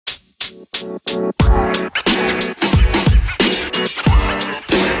Hello,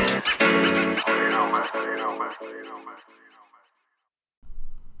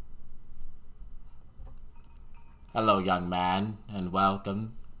 young man, and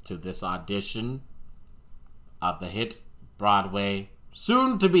welcome to this audition of the hit Broadway,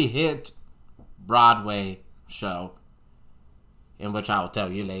 soon-to-be hit Broadway show, in which I will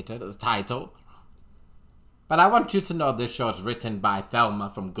tell you later the title. But I want you to know this show is written by Thelma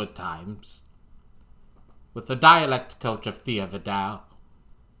from Good Times, with the dialect coach of Thea Vidal,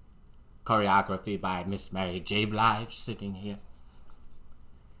 choreography by Miss Mary J. Blige, sitting here,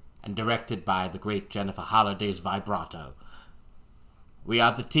 and directed by the great Jennifer Holliday's vibrato. We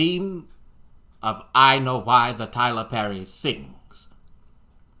are the team of I Know Why the Tyler Perry Sings.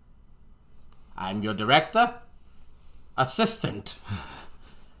 I'm your director, assistant,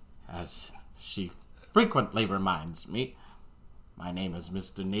 as she frequently reminds me. My name is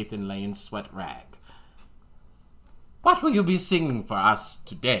Mr. Nathan Lane Sweat Rag. What will you be singing for us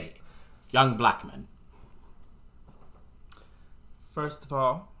today, young black man? First of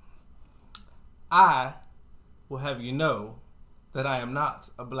all, I will have you know that I am not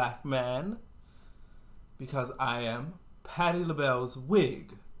a black man, because I am Patti LaBelle's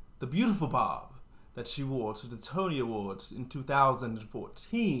wig, the beautiful bob that she wore to the Tony Awards in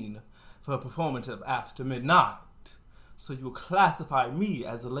 2014 for her performance of After Midnight. So you will classify me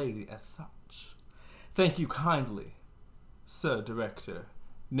as a lady as such. Thank you kindly, Sir Director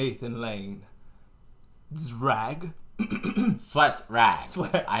Nathan Lane. Drag. Sweat Rag.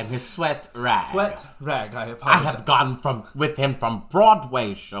 Sweat. I'm his Sweat Rag. Sweat Rag, I apologize. I have gone with him from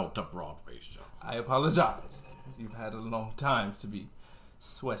Broadway show to Broadway show. I apologize. You've had a long time to be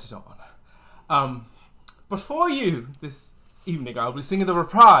sweated on. But for you, this evening, I'll be singing the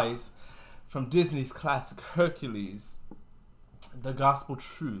reprise from Disney's classic Hercules, The Gospel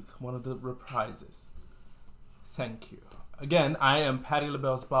Truth, one of the reprises. Thank you. Again, I am Patti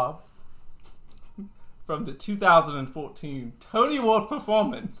LaBelle's Bob, from the 2014 Tony Award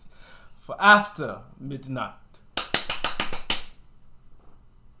performance for After Midnight.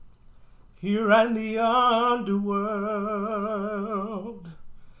 Here in the underworld,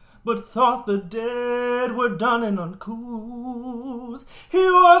 but thought the dead were done and uncouth. He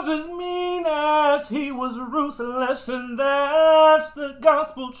was as mean as he was ruthless, and that's the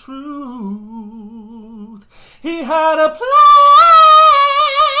gospel truth. He had a plan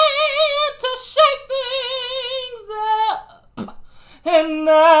to shake things up, and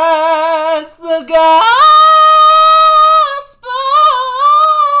that's the gospel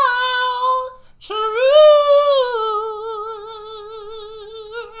truth.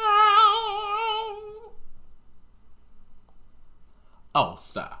 Oh,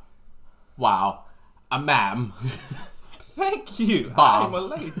 sir. Wow. Ma'am. Thank you. Bob. I'm a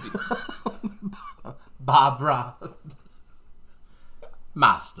lady. Barbara.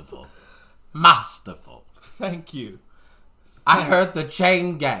 Masterful. Masterful. Thank you. I heard the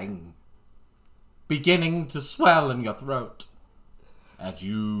chain gang beginning to swell in your throat as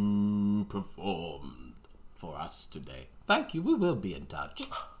you performed for us today. Thank you. We will be in touch.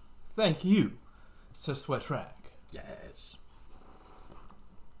 Thank you, Sir Sweat Rag. Yes.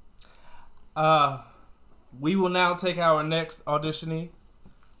 We will now take our next auditionee.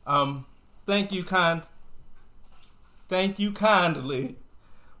 Thank you kindly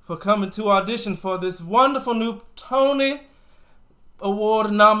for coming to audition for this wonderful new Tony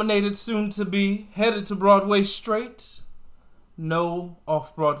Award nominated, soon to be headed to Broadway straight, no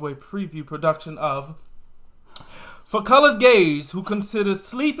off-Broadway preview production of For Colored Gays Who Consider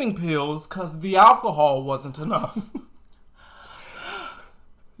Sleeping Pills 'Cause the Alcohol Wasn't Enough.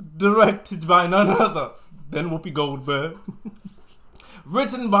 Directed by none other than Whoopi Goldberg.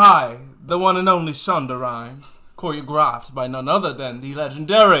 Written by the one and only Shonda Rhimes. Choreographed by none other than the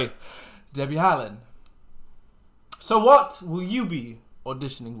legendary Debbie Allen. So what will you be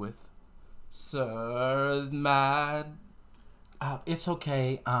auditioning with, Sir Mad? It's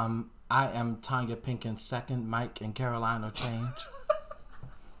okay. I am Tanya Pinkin's second. Mike and Caroline will change.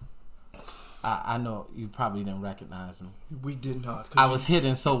 I know you probably didn't recognize me. We did not. I was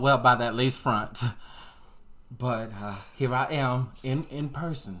hidden so well by that lace front. But here I am in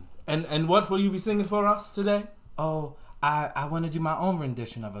person. And what will you be singing for us today? Oh, I want to do my own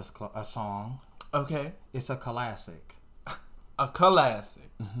rendition of a song. Okay. It's a classic. A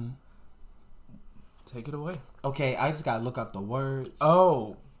classic. Mm-hmm. Take it away. Okay, I just got to look up the words.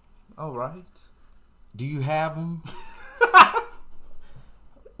 Oh, all right. Do you have them?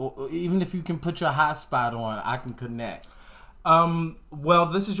 Even if you can put your hotspot on, I can connect. Well,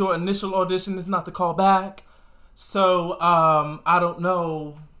 this is your initial audition. It's not the call back. So, I don't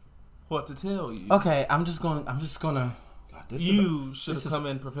know what to tell you. Okay, I'm just gonna. God, you should have come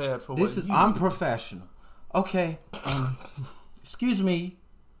in prepared for this. I'm professional. Okay. Excuse me.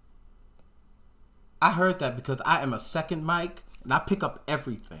 I heard that because I am a second mic and I pick up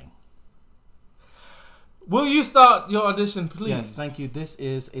everything. Will you start your audition, please? Yes, thank you. This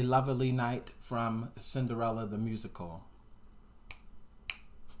is A Lovely Night from Cinderella the Musical.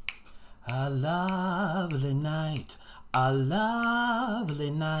 A lovely night, a lovely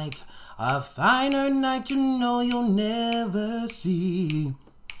night, a finer night you know you'll never see.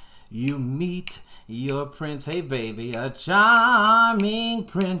 You meet your prince, hey baby, a charming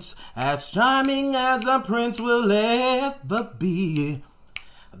prince, as charming as a prince will ever be.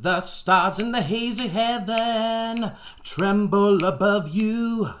 The stars in the hazy heaven tremble above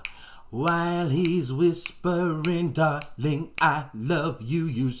you, while he's whispering, darling, I love you.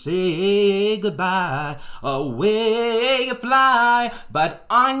 You say goodbye, away you fly, but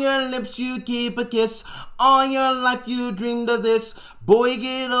on your lips you keep a kiss. All your life you dreamed of this. Boy,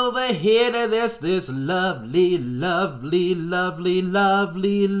 get over here to this lovely, lovely, lovely,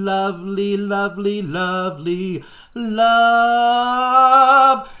 lovely, lovely, lovely, lovely,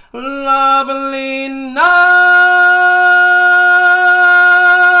 lovely night.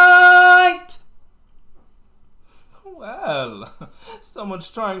 Well, someone's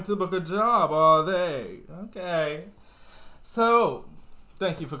trying to book a job, are they? Okay. So,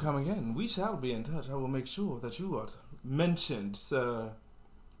 thank you for coming in. We shall be in touch. I will make sure that you are mentioned, sir,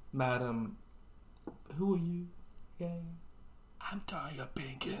 madam. Who are you again? I'm Tanya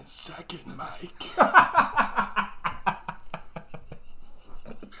Pinkins, second mic.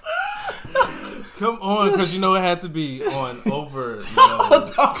 Come on, because you know it had to be on over. You know.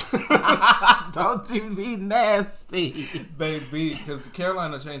 Don't you be nasty, baby. Because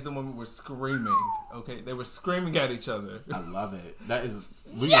Carolina changed them when we were screaming. Okay, they were screaming at each other. I love it. That is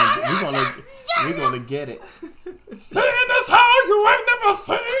we're gonna get it. Saying this how you ain't never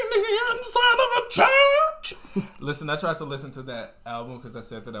seen the inside of a church. Listen, I tried to listen to that album because I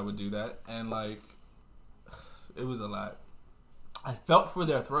said that I would do that, and like, it was a lot. I felt for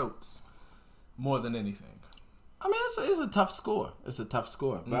their throats more than anything. I mean, it's a tough score. It's a tough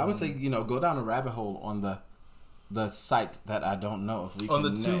score, but I would say go down a rabbit hole on the site that I don't know if we on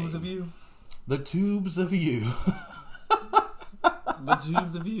can the Tubes of You. The Tubes of You. The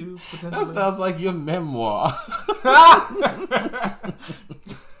Tubes of You. Potentially. That sounds like your memoir.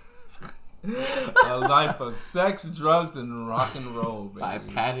 A life of sex, drugs, and rock and roll, baby. By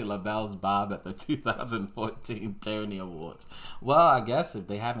Patti LaBelle's Bob at the 2014 Tony Awards. Well, I guess if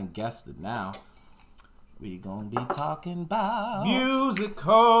they haven't guessed it now, we gonna be talking about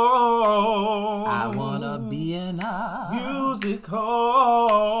musical. I wanna be in a musical.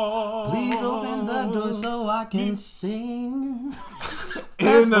 Please open the door so I can sing.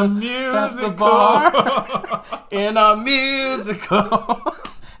 In a musical. That's the bar. In a musical.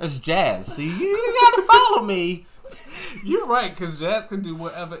 It's jazz. See, you gotta follow me. You're right, because jazz can do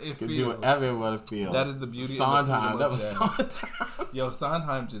whatever it feels. Do whatever it feels. That is the beauty Sondheim. of That was jazz. Sondheim. Yo,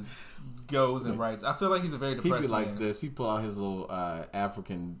 Sondheim just goes and writes. I feel like he's a very depressed He be like man. this. He pull out his little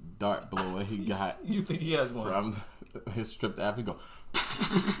African dart blower he got. You think he has one? From his trip to Africa.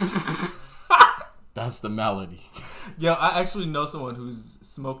 That's the melody. Yo, I actually know someone who's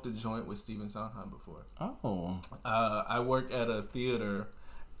smoked a joint with Stephen Sondheim before. Oh. I work at a theater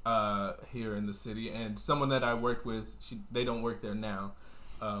here in the city, and someone that I work with, they don't work there now.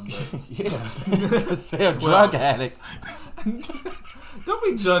 But yeah, they're a drug addict. Don't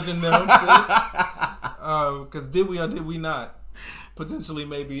be judging them, because did we or did we not potentially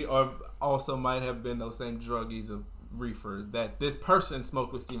maybe or also might have been those same druggies of reefer that this person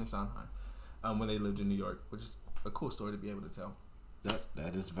smoked with Stephen Sondheim when they lived in New York, which is a cool story to be able to tell.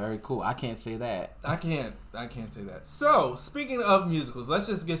 That is very cool. I can't say that. I can't say that. So, speaking of musicals, let's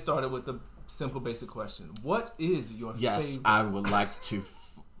just get started with the simple, basic question. What is your favorite? Yes, I would like to.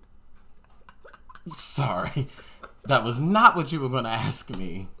 Sorry. That was not what you were going to ask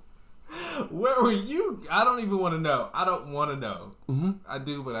me. Where were you? I don't even want to know. I don't want to know. Mm-hmm. I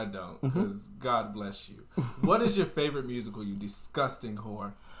do, but I don't, because God bless you. What is your favorite musical, you disgusting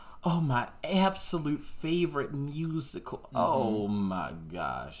whore? Oh, my absolute favorite musical. Mm-hmm. Oh, my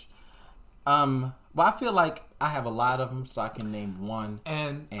gosh. Well, I feel like I have a lot of them, so I can name one.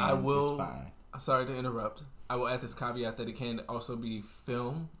 And I will. It's fine. Sorry to interrupt. I will add this caveat that it can also be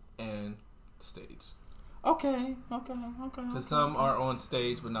film and stage. Okay. Because some are on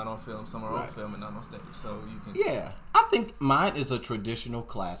stage but not on film. Some are on film and not on stage. So you can. Yeah, I think mine is a traditional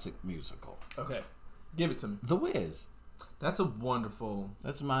classic musical. Okay, give it to me. The Wiz. That's a wonderful.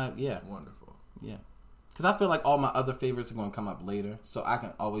 That's my That's wonderful. Yeah, Because I feel like all my other favorites are going to come up later. So I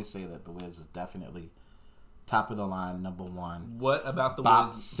can always say that The Wiz is definitely top of the line, number one. What about The Bop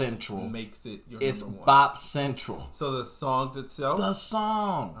Wiz Central makes it your it's number one? Bop Central. So the songs itself? The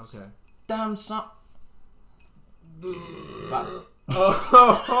songs. Okay. Damn song. He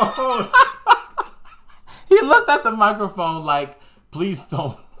looked at the microphone like, please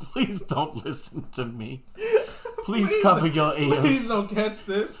don't listen to me. Please cover your ears. Please don't catch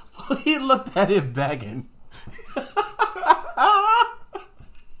this. He looked at it begging.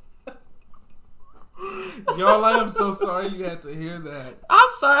 Y'all, I am so sorry you had to hear that.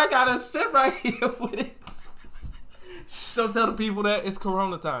 I'm sorry, I gotta sit right here with it. Shh, don't tell the people that it's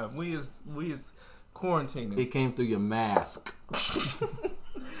Corona time. We is quarantining. It came through your mask.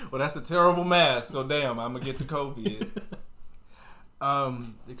 Well, that's a terrible mask. So damn, I'm gonna get the COVID.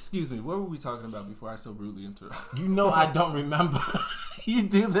 Excuse me, what were we talking about before I so rudely interrupted? You know I don't remember. You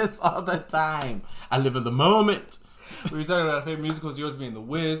do this all the time. I live in the moment. We were talking about our favorite musicals, yours being The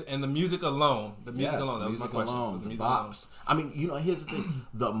Wiz, and the music alone. The music Yes, alone, that was my question. So the music bops. I mean, you know, here's the thing.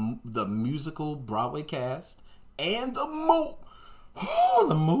 The musical Broadway cast and the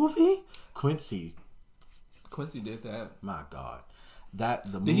movie, Quincy did that. My God. The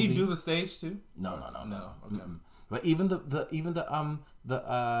Did movie, he do the stage too? No. Okay. Mm-mm. But even the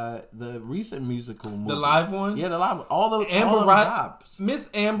recent musical movie, The live one? Yeah, the live one. All the Miss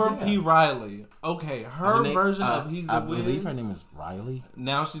Amber P. Riley. Okay, her version of He's the Wiz. I believe her name is Riley.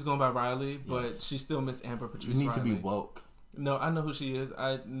 Now she's going by Riley, but Yes. she's still Miss Amber Patrice You need Riley. to be woke. No, I know who she is.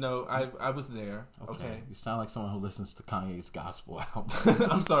 I was there. Okay. You sound like someone who listens to Kanye's gospel album.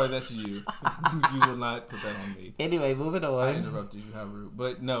 I'm sorry, that's you. You will not put that on me. Anyway, moving on. I interrupted you, how rude.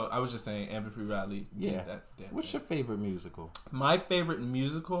 But no, I was just saying Amber P. Riley did that. What's your favorite musical? My favorite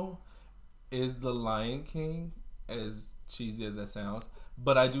musical is The Lion King, as cheesy as that sounds.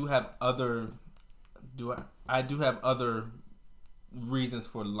 But I do have other reasons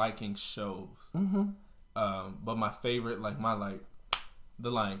for liking shows. Mm-hmm. But my favorite,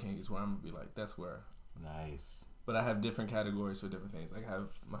 The Lion King is where I'm gonna be like, that's where. Nice. But I have different categories for different things. Like I have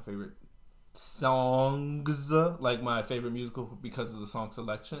my favorite songs, like my favorite musical because of the song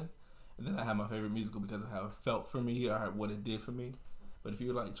selection, and then I have my favorite musical because of how it felt for me or what it did for me. But if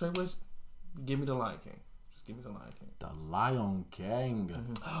you're like, Trey, give me The Lion King. Just give me The Lion King. The Lion King.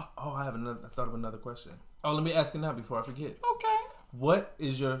 Mm-hmm. Oh, I thought of another question. Oh, let me ask it now before I forget. Okay. What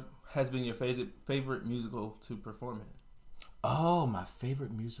has been your favorite musical to perform in? Oh, my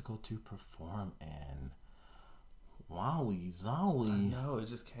favorite musical to perform in. Wowie zowie. I know, it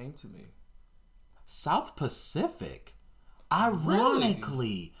just came to me. South Pacific.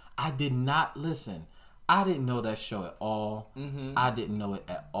 Ironically, I did not listen. I didn't know that show at all. Mm-hmm. I didn't know it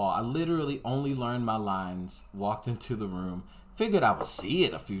at all. I literally only learned my lines, walked into the room, figured I would see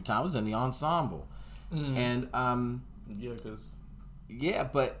it a few times in the ensemble. Mm. And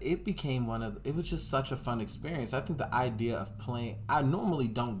but it became it was just such a fun experience. I think the idea of playing, I normally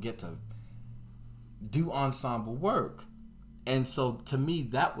don't get to do ensemble work. And so to me,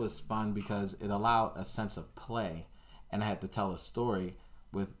 that was fun because it allowed a sense of play. And I had to tell a story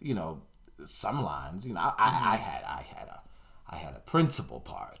with, some lines. I had a principal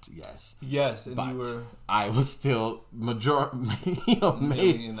part, yes. Yes, and but you were. I was still majority in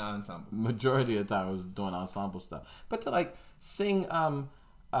the ensemble. Majority of the time I was doing ensemble stuff. But to sing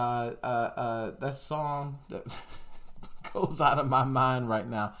that song that goes out of my mind right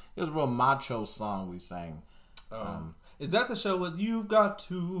now. It was a real macho song we sang. Is that the show with "You've Got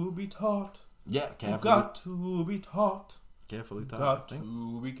to Be Taught"? Yeah, carefully. You've got to be taught. Carefully taught. Got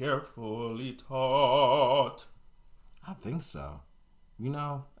to be carefully taught. I think so.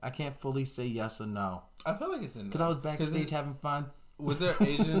 I can't fully say yes or no. I feel like it's in there. Because I was backstage having fun. Was there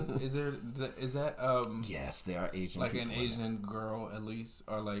Asian? is that Yes, there are Asian. Like an Asian girl at least,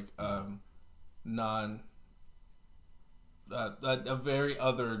 or like non. A very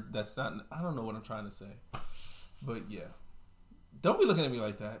other. That's not. I don't know what I'm trying to say, but yeah. Don't be looking at me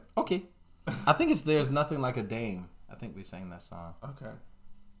like that. Okay. I think it's "There's Nothing Like a Dame." I think we sang that song. Okay.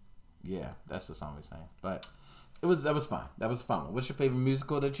 Yeah, that's the song we sang. But that was fun. That was fun. What's your favorite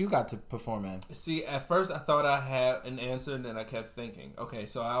musical that you got to perform in? See, at first I thought I had an answer, and then I kept thinking. Okay,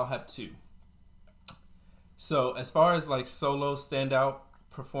 so I'll have two. So as far as solo standout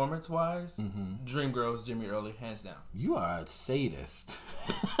performance wise, Dreamgirls, Jimmy Early, hands down. You are a sadist.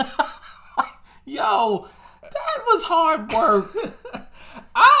 Yo, that was hard work.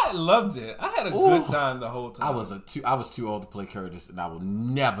 I loved it. I had a good time the whole time. I was too old to play Curtis, and I will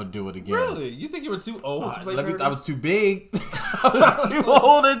never do it again. Really? You think you were too old to play Curtis? I was too big. I was too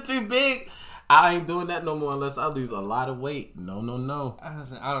old and too big. I ain't doing that no more unless I lose a lot of weight. No.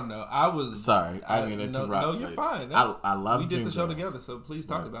 I don't know. I was sorry. I didn't mean to interrupt. No, you're fine. I love. We did the show together, so please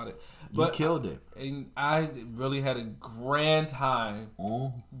talk about it. But you killed it. And I really had a grand time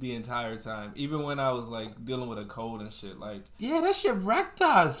the entire time, even when I was like dealing with a cold and shit. Like, yeah, that shit wrecked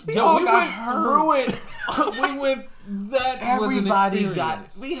us. We went hurt. through it. We went. That everybody was an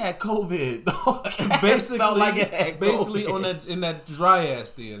experience. we had COVID. Basically, felt like it had basically COVID. in that dry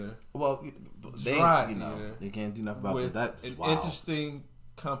ass theater. Well, they can't do nothing about it. That's an interesting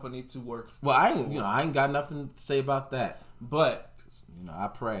company to work for. Well, I ain't got nothing to say about that. But I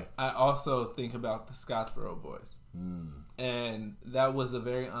pray. I also think about the Scottsboro Boys, and that was a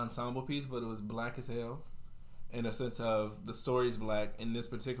very ensemble piece, but it was black as hell, in a sense of the story's black, and this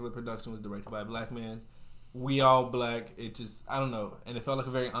particular production was directed by a black man. We all black. It just, I don't know, and it felt like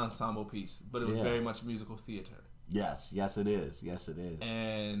a very ensemble piece, but it was very much musical theater. Yes, it is.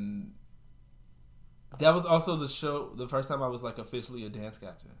 And that was also the first time I was like officially a dance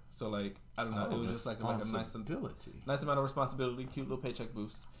captain. So like, I don't know, it was just like a nice amount of responsibility, cute little paycheck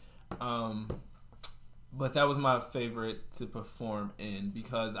boost. But that was my favorite to perform in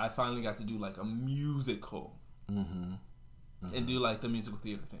because I finally got to do like a musical and do like the musical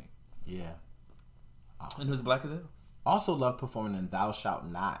theater thing. Yeah. And it was black as hell. Also love performing in Thou Shalt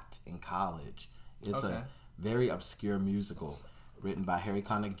Not in college. It's a very obscure musical written by Harry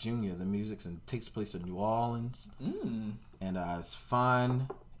Connick Jr. The music takes place in New Orleans. And it's fun.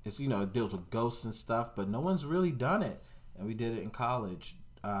 It's, it deals with ghosts and stuff, but no one's really done it. And we did it in college.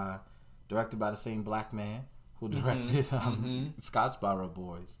 Directed by the same black man who directed Scottsboro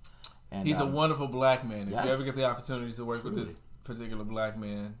Boys. And he's a wonderful black man. If you ever get the opportunity to work with this particular black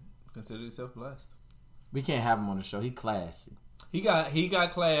man, consider yourself blessed. We can't have him on the show. He classy. He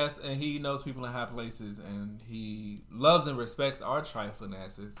got class, and he knows people in high places, and he loves and respects our trifling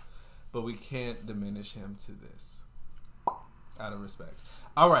asses, but we can't diminish him to this out of respect.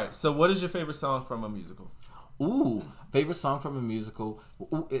 All right, so what is your favorite song from a musical? Ooh, favorite song from a musical?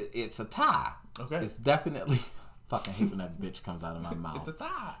 Ooh, it's a tie. Okay. It's definitely... Fucking hate when that bitch comes out of my mouth. It's a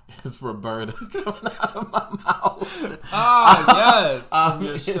tie. It's Roberta coming out of my mouth. Yes. From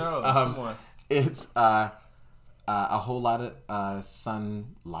your show. Come on. It's a whole lot of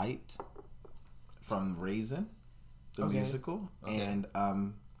sunlight from Raisin, the musical, and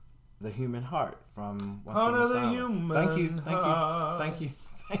the Human Heart from Heart of the Human Thank you.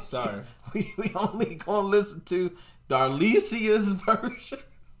 Sorry, we only gonna listen to Darlicia's version.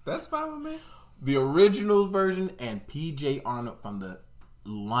 That's fine with me. The original version and PJ Arnold from the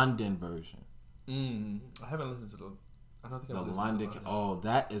London version. I haven't listened to the. I don't think I've listened London. To oh,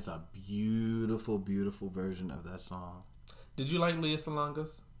 that is a beautiful, beautiful version of that song. Did you like Leah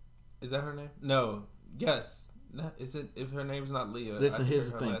Salongas? Is that her name? No. Yes. Is it? If her name's not Leah, listen.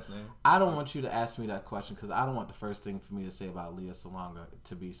 Here's the thing. I don't want you to ask me that question because I don't want the first thing for me to say about Leah Salonga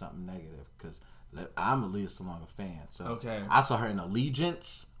to be something negative. Because I'm a Leah Salonga fan. So I saw her in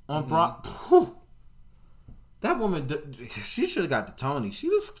Allegiance on Broadway. That woman, she should have got the Tony. She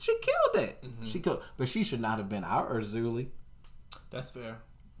killed it. But she should not have been our Urzuli. That's fair.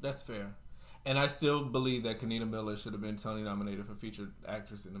 And I still believe that Kenita Miller should have been Tony nominated for featured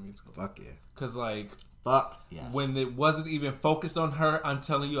actress in the musical. Fuck yeah. Because yes. When it wasn't even focused on her, I'm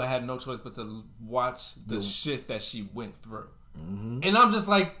telling you, I had no choice but to watch the shit that she went through. And I'm just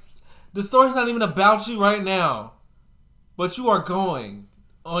like, the story's not even about you right now, but you are going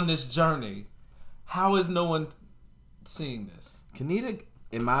on this journey. How is no one seeing this? Kenita,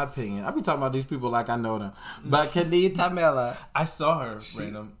 in my opinion, I be talking about these people like I know them, but Kenita Miller, I saw her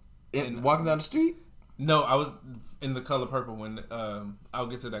random walking down the street. No, I was in The Color Purple when I'll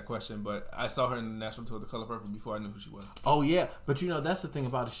get to that question, but I saw her in the national tour of The Color Purple before I knew who she was. Oh yeah, but that's the thing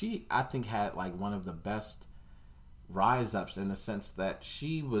about it. She, I think, had like one of the best rise ups in the sense that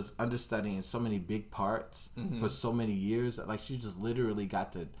she was understudying so many big parts for so many years. Like she just literally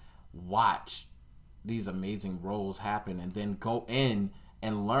got to watch these amazing roles happen and then go in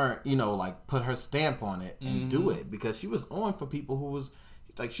and learn, like put her stamp on it and do it because she was on for people who was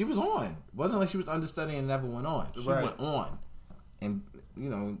like, she was on. It wasn't like she was understudying and never went on. She went on and,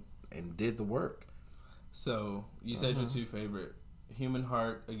 and did the work. So you said your two favorite, Human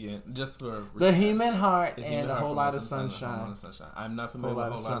Heart, again, just for respect. The Human Heart and A Whole Lot of Sunshine. I'm not familiar with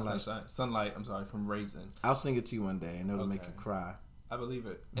A Whole Lot of Sunshine. Sunlight, I'm sorry, from Raisin. I'll sing it to you one day and it'll make you cry. I believe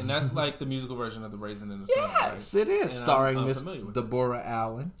it. And that's like the musical version of The Raisin in the Sun. Yes, right? It is. And starring Miss Deborah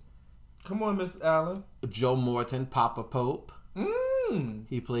Allen. Come on, Miss Allen. Joe Morton, Papa Pope.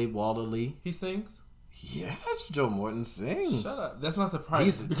 He played Walter Lee. He sings? Yes, Joe Morton sings. Shut up. That's not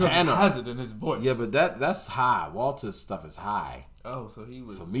surprising because he has it in his voice. Yeah, but that's high. Walter's stuff is high. Oh, so he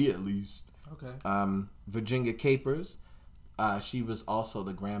was... For me, at least. Okay. Virginia Capers. She was also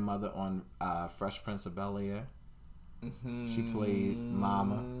the grandmother on Fresh Prince of Bel-Air. Mm-hmm. She played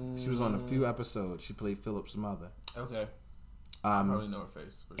Mama. She was on a few episodes. She played Philip's mother. Okay. I probably know her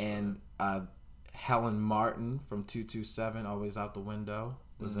face. For and sure. Helen Martin from 227, Always Out the Window,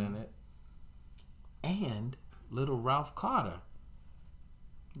 was in it. And little Ralph Carter.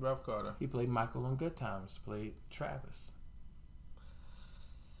 Ralph Carter. He played Michael on Good Times. Played Travis.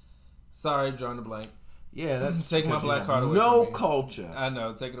 Sorry, drawing a blank. Yeah, that's take my black card away. No from me. culture. I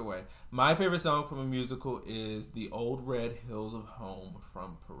know. Take it away. My favorite song from a musical is "The Old Red Hills of Home"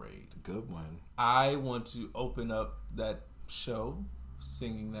 from Parade. Good one. I want to open up that show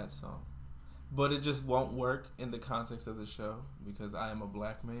singing that song, but it just won't work in the context of the show because I am a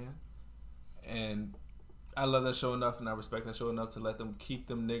black man, and I love that show enough and I respect that show enough to let them keep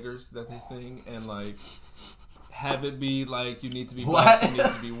them niggers that they sing and like. Have it be like you need to be black, you need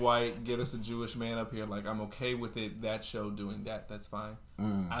to be white. Get us a Jewish man up here. Like I'm okay with it. That show doing that, that's fine.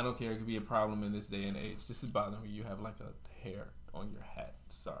 I don't care. It could be a problem in this day and age. This is bothering me. You have like a hair on your hat.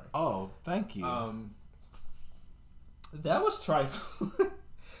 Sorry. Oh, thank you. That was trifling.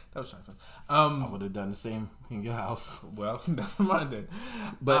 That was trifling. I would have done the same in your house. Well, never mind then.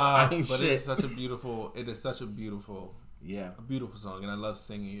 But it is such a beautiful. It is such a beautiful. Yeah. A beautiful song, and I love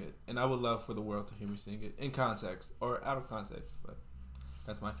singing it. And I would love for the world to hear me sing it in context or out of context, but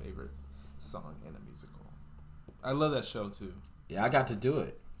that's my favorite song in a musical. I love that show too. Yeah, I got to do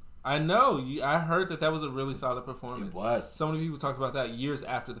it. I know. I heard that was a really solid performance. It was. So many people talked about that years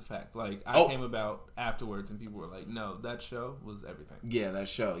after the fact. Like, I came about afterwards, and people were like, no, that show was everything. Yeah, that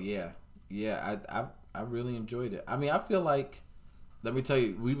show, yeah. Yeah, I really enjoyed it. I mean, I feel like, let me tell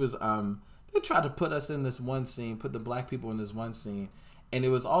you, we was... They tried to put us in this one scene, put the black people in this one scene, and it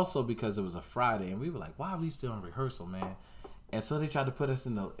was also because it was a Friday, and we were like, "Why are we still in rehearsal, man?" And so they tried to put us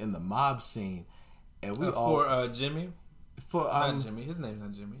in the mob scene, and we for Jimmy, for not Jimmy, his name's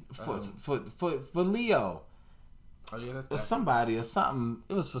not Jimmy, for Leo. Oh yeah, that's or somebody or something.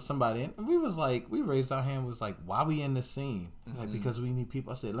 It was for somebody, and we was like, we raised our hand, was like, "Why we in this scene?" Like because we need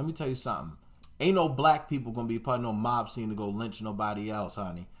people. I said, "Let me tell you something. Ain't no black people gonna be part of no mob scene to go lynch nobody else,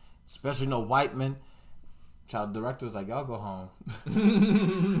 honey." Especially no white men. Child director was like, y'all go home.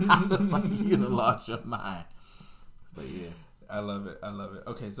 I was like, you done lost your mind. But yeah. I love it.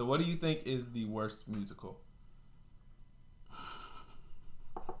 Okay, so what do you think is the worst musical?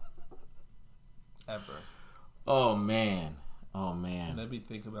 Ever. Oh, man. Let me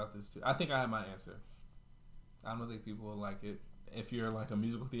think about this, too. I think I have my answer. I don't think people will like it. If you're like a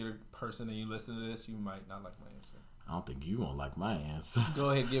musical theater person and you listen to this, you might not like my answer. I don't think you gonna like my answer.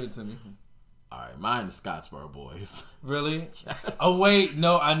 Go ahead, give it to me. All right, mine is Scottsboro Boys. Really? Yes. Oh wait,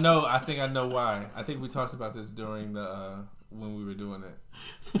 no, I know. I think I know why. I think we talked about this during the when we were doing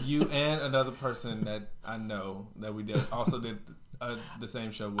it. You and another person that I know that we also did the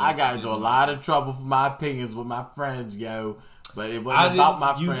same show with. I got into a lot of trouble for my opinions with my friends, yo. But it wasn't about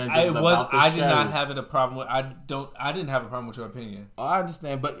my friends. It was about the show. I did not have a problem with. I didn't have a problem with your opinion. Oh, I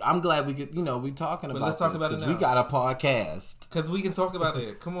understand, but I'm glad we could. We talking about. Let's talk about it now. We got a podcast. Because we can talk about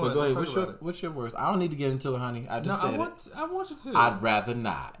it. Come on. Go ahead. What's your worst? I don't need to get into it, honey. I want you to. I'd rather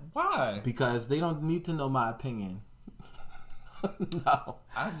not. Why? Because they don't need to know my opinion. No.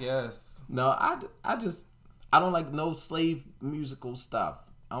 I guess. No, I don't like no slave musical stuff.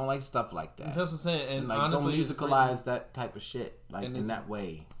 I don't like stuff like that. That's what I'm saying. And like, honestly, don't musicalize that type of shit like in that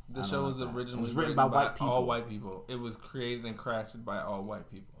way. The show was originally written by white people. All white people. It was created and crafted by all white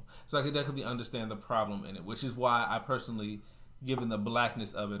people. So I could definitely understand the problem in it, which is why I personally, given the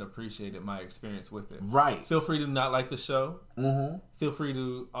blackness of it, appreciated my experience with it. Right. Feel free to not like the show. Mm-hmm. Feel free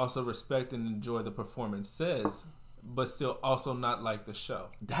to also respect and enjoy the performances, but still also not like the show.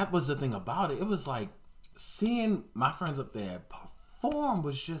 That was the thing about it. It was like seeing my friends up there perform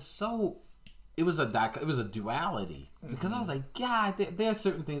was just so. It was a duality because I was like, God, there are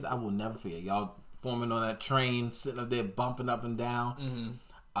certain things I will never forget. Y'all forming on that train, sitting up there bumping up and down.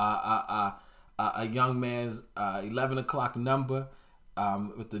 A young man's 11 o'clock number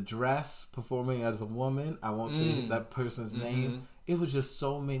with the dress performing as a woman. I won't say that person's name. It was just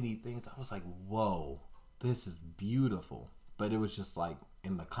so many things. I was like, whoa, this is beautiful. But it was just like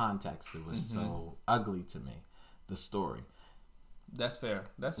in the context, it was so ugly to me. The story. That's fair.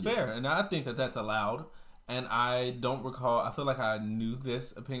 That's fair. And I think that that's allowed. And I don't recall, I feel like I knew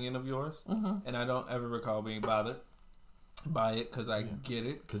this opinion of yours. And I don't ever recall being bothered by it because I get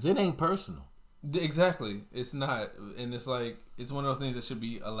it. Because it ain't personal. Exactly. It's not. And it's like, it's one of those things that should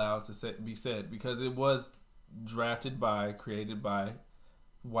be allowed to be said because it was created by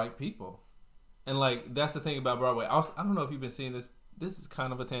white people. And like, that's the thing about Broadway. I don't know if you've been seeing this this is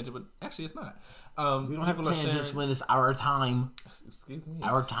kind of a tangent, but actually it's not. We don't have tangents when it's our time. Excuse me.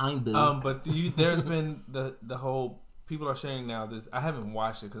 Our time, boo. But there's been the whole people are sharing now this. I haven't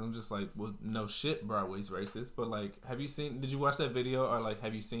watched it because I'm just like, well, no shit, Broadway's racist. But like, did you watch that video, or like,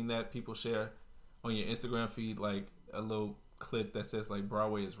 have you seen that people share on your Instagram feed, like a little clip that says like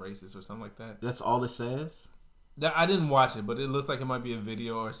Broadway is racist or something like that? That's all it says? I didn't watch it, but it looks like it might be a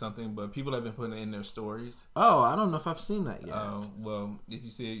video or something. But people have been putting it in their stories. Oh, I don't know if I've seen that yet. Well, if you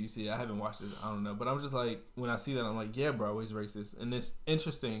see it, you see it. I haven't watched it. I don't know. But I'm just like, when I see that, I'm like, yeah, Broadway's racist. And it's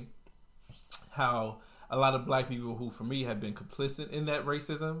interesting how a lot of black people who, for me, have been complicit in that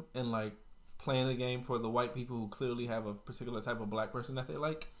racism and like playing the game for the white people who clearly have a particular type of black person that they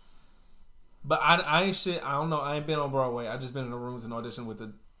like. But I ain't shit. I don't know. I ain't been on Broadway. I just been in the rooms and auditioned with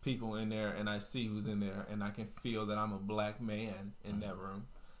the people in there, and I see who's in there, and I can feel that I'm a black man in that room.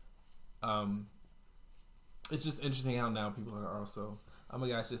 It's just interesting how now people are also, oh my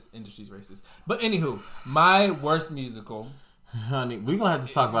gosh, this industry's racist. But anywho, my worst musical. Honey, we're gonna have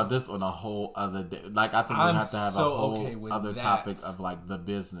to talk about this on a whole other day. Like, I think we have to have a whole other topic of like the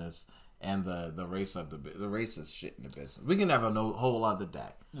business and the race of the racist shit in the business. We can have a whole other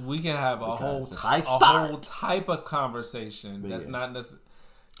day. We can have a whole type of conversation that's not necessarily.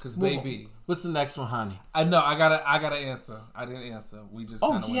 Because baby, what's the next one, honey? I know I gotta answer. I didn't answer. We just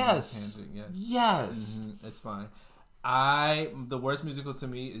kind of went on a tangent. Yes. Mm-hmm. It's fine. The worst musical to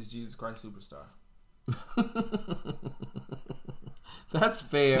me is Jesus Christ Superstar. That's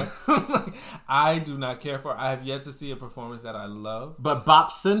fair. I do not care for. I have yet to see a performance that I love. But Bop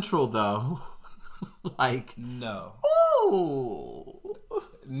Central though, like no. Ooh.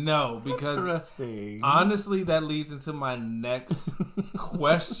 No, because honestly, that leads into my next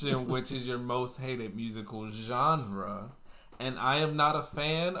question, which is your most hated musical genre, and I am not a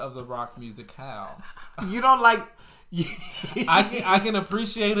fan of the rock musicale. You don't like? I can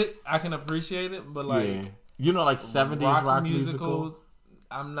appreciate it. But like, yeah. You know, like 70s rock musicals.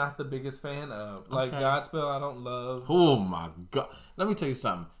 I'm not the biggest fan of. Like Godspell, I don't love. Oh my god! Let me tell you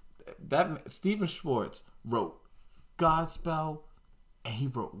something. That Stephen Schwartz wrote Godspell. And he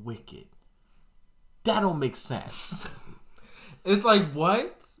wrote Wicked. That don't make sense. It's like,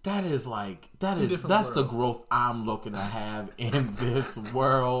 what? That's the growth I'm looking to have in this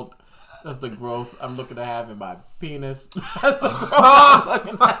world. That's the growth I'm looking to have in my penis. That's the growth I'm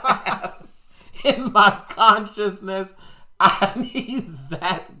looking to have in my consciousness. I need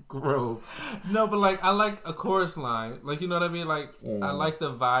that growth. No, but like, I like a chorus line. Like, you know what I mean? Like, I like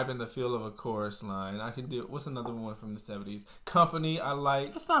the vibe and the feel of a chorus line. I can do. What's another one from the 70s? Company, I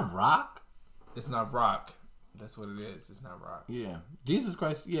like. It's not rock. It's not rock. That's what it is. It's not rock. Yeah. Jesus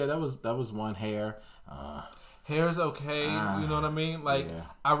Christ. Yeah, that was one. Hair. Hair's okay. You know what I mean? Like, yeah.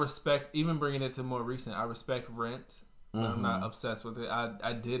 I respect, even bringing it to more recent, I respect Rent. But I'm not obsessed with it.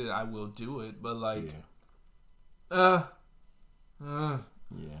 I did it. I will do it. But like,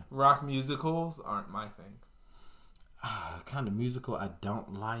 rock musicals aren't my thing. Kind of musical I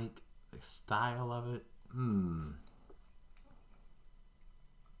don't like. The style of it.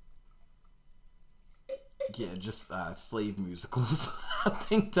 Yeah, just slave musicals. I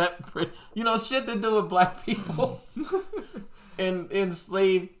think that shit they do with black people in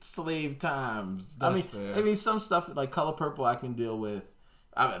slave times. That's fair. I mean, some stuff like Color Purple I can deal with.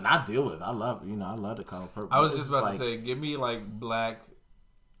 I love the Color Purple. I was just about to say, give me like black,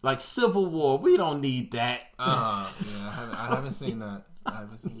 like Civil War. We don't need that. Yeah, I haven't seen that. I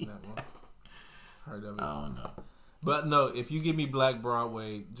haven't seen that one. Heard of it. I don't know. But no, if you give me Black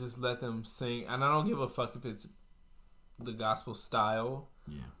Broadway, just let them sing, and I don't give a fuck if it's the gospel style.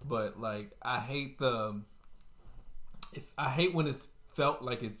 Yeah. But like, I hate when it's felt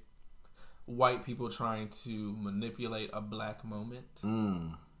like it's white people trying to manipulate a black moment.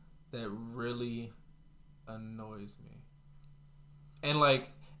 That really annoys me. And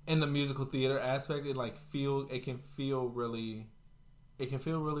like in the musical theater aspect, it can feel really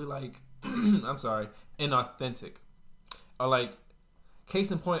like I'm sorry, inauthentic. Or like, case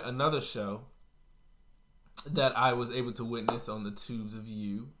in point, another show that I was able to witness on the tubes of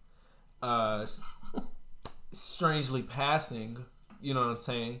you, Strangely Passing, you know what I'm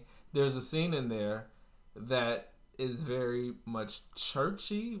saying? There's a scene in there that is very much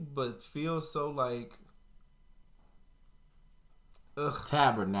churchy, but feels so like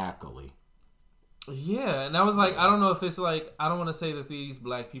tabernacle-y. Yeah, and I was like, I don't know if it's like, I don't want to say that these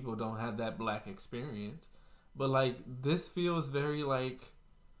black people don't have that black experience, but like, this feels very like,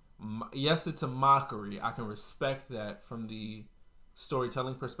 yes, it's a mockery. I can respect that from the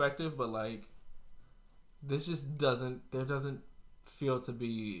storytelling perspective, but like, there doesn't feel to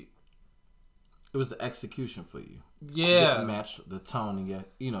be It was the execution for you. Yeah. Didn't match the tone and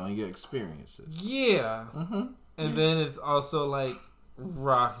your experiences. Yeah. And then it's also like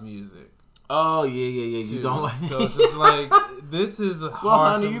rock music. Oh yeah. Too. You don't like. So it's just like this is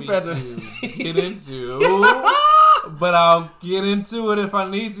hard for me to get into. But I'll get into it if I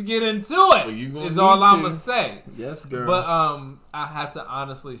need to get into it. Well, is all I'm gonna say. Yes, girl. But I have to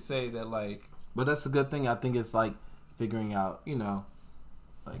honestly say that like. But that's a good thing. I think it's like figuring out,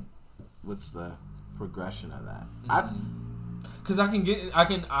 like what's the progression of that. Because I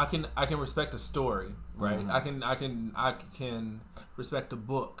can respect a story, right? I can respect a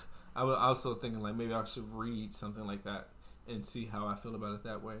book. I was also thinking like maybe I should read something like that and see how I feel about it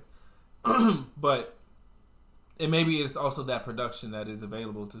that way. But and maybe it's also that production that is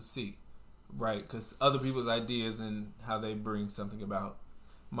available to see, right? Because other people's ideas and how they bring something about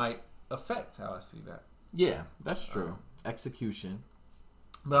might affect how I see that. Yeah, that's true. Execution.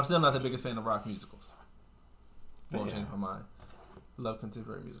 But I'm still not the biggest fan of rock musicals. Won't change my mind. Love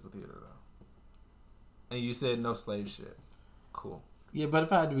contemporary musical theater though. And you said no slave shit. Cool. Yeah, but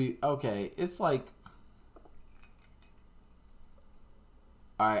if I had to be okay, it's like,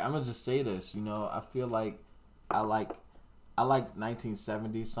 all right, I'm gonna just say this. I feel like I like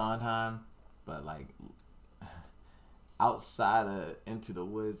 1970s Sondheim, but like outside of Into the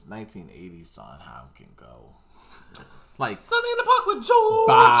Woods, 1980s Sondheim can go. Like Sunday in the Park with George.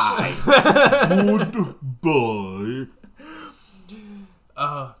 Bye.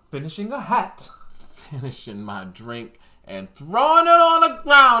 Goodbye. Finishing a hat. Finishing my drink and throwing it on the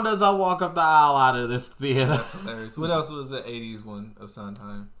ground as I walk up the aisle out of this theater. That's hilarious. What else was the 80s one of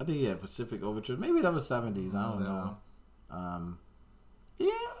Sondheim? I think Pacific Overture. Maybe that was 70s. I don't know.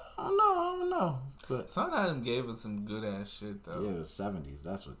 Yeah, I don't know. But Sondheim gave us some good ass shit though. Yeah, it was 70s.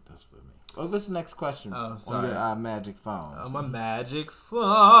 That's what me. Oh, what's the next question? Oh, sorry. On your magic phone. On my magic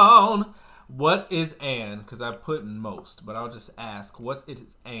phone. What is an? Because I put most, but I'll just ask. What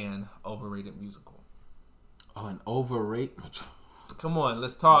is an overrated musical? Oh, an overrated. Come on,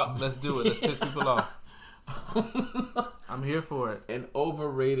 let's talk. Let's do it. Let's piss people off. I'm here for it. An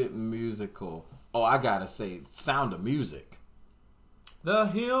overrated musical. Oh, I gotta say, Sound of Music. The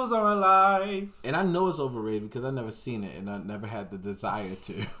Hills Are Alive. And I know it's overrated because I've never seen it and I never had the desire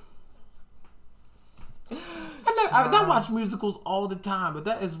to. I watch musicals all the time, but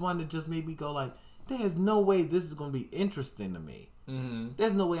that is one that just made me go like, there's no way this is going to be interesting to me. Mm-hmm.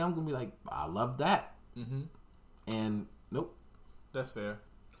 There's no way I'm going to be like, I love that. Mm-hmm. And nope. That's fair.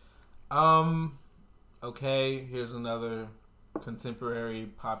 Okay, here's another contemporary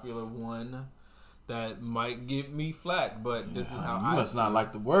popular one that might give me flack, but this is how you must not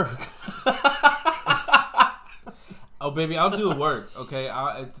like the work. Oh, baby, I'll do work, okay?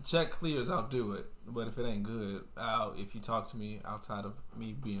 If the check clears, I'll do it. But if it ain't good, if you talk to me outside of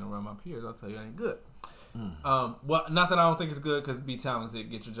me being around my peers, I'll tell you it ain't good. Well, not that I don't think it's good, because be talented,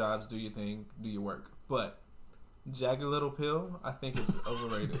 get your jobs, do your thing, do your work. But Jagged Little Pill, I think it's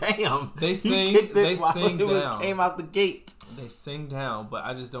overrated. Damn. They sing down. Came out the gate. They sing down, but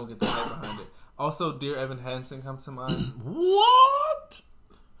I just don't get the hype behind it. Also, Dear Evan Hansen comes to mind. What?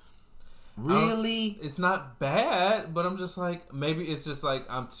 Really? It's not bad, but I'm just like, maybe it's just like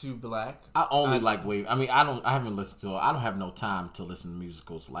I'm too black. I only like wave. I mean, I haven't listened to it. I don't have no time to listen to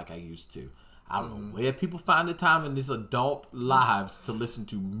musicals like I used to. I don't know where people find the time in these adult lives to listen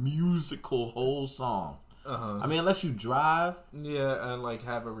to musical whole song. I mean, unless you drive. Yeah, and like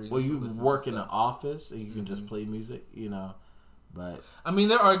have a reason. Or you work in an office and you can just play music, But I mean,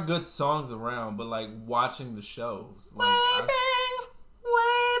 there are good songs around, but like watching the shows, like waving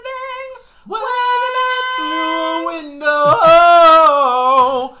through a window.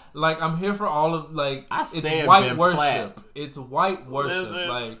 Like I'm here for all of like it's white worship. It's white worship.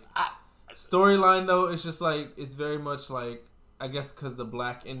 Like storyline though, it's just like it's very much like I guess because the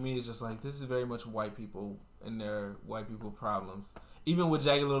black in me is just like this is very much white people and their white people problems. Even with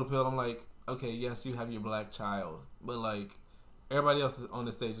Jagged Little Pill, I'm like, okay, yes, you have your black child, but like everybody else on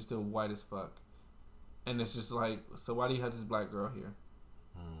the stage is still white as fuck, and it's just like, so why do you have this black girl here?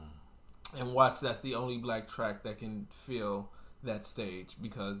 And watch, that's the only black track that can fill that stage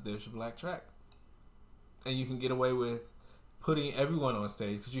because there's your black track. And you can get away with putting everyone on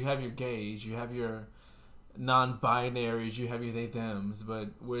stage because you have your gays, you have your non-binaries, you have your they-thems, but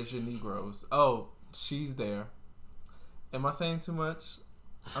where's your Negroes? Oh, she's there. Am I saying too much?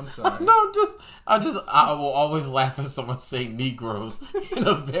 I'm sorry. No, I will always laugh at someone saying Negroes in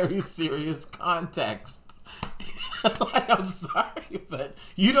a very serious context. Like, I'm sorry, but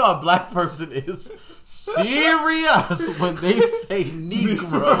a black person is serious when they say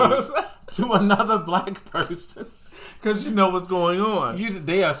Negroes to another black person. Because you know what's going on.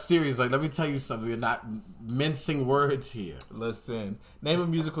 They are serious. Like, let me tell you something. We're not mincing words here. Listen. Name a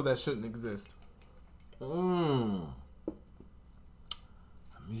musical that shouldn't exist. A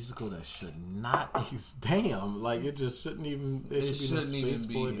musical that should not exist. Damn. Like, it just shouldn't even... It shouldn't even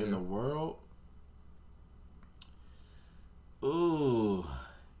be here in the world. Ooh.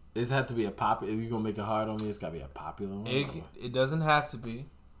 It has to be a popular... If you're going to make it hard on me, it's got to be a popular one. It doesn't have to be.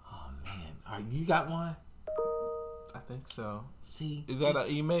 Oh, man. All right, you got one? I think so. See? Is that an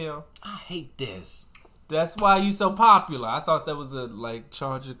email? I hate this. That's why you so popular. I thought that was a,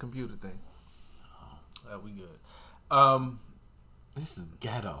 charge your computer thing. That we good. This is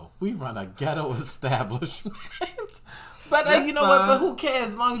ghetto. We run a ghetto establishment. But you know fine. what? But who cares?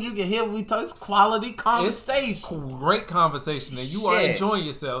 As long as you can hear what we talk, it's quality conversation. It's great conversation, and you are enjoying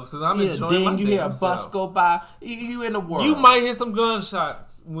yourselves because I'm enjoying my you hear a bus go by. You in the world. You might hear some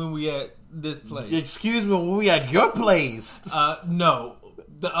gunshots when we at this place. Excuse me, when we at your place. No.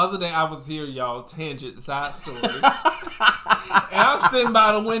 The other day I was here, y'all, tangent side story. And I'm sitting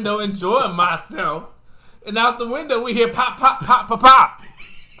by the window enjoying myself. And out the window we hear pop, pop, pop, pop, pop.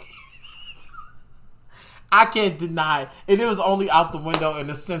 I can't deny it. And it was only out the window in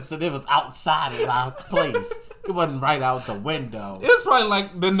the sense that it was outside of our place. It wasn't right out the window. It was probably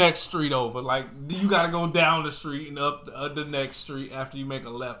like the next street over. Like, you got to go down the street and up the next street after you make a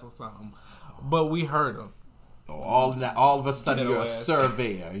left or something. But we heard them. All of a sudden you're a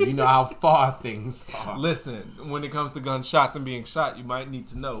surveyor. You know how far things are. Listen, when it comes to gunshots and being shot, you might need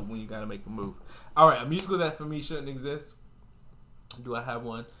to know when you got to make a move. All right, a musical that for me shouldn't exist. Do I have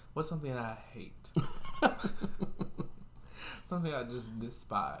one? What's something I hate? Something I just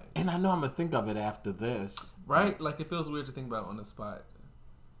despise. And I know I'm going to think of it after this. Right? Like, it feels weird to think about on the spot.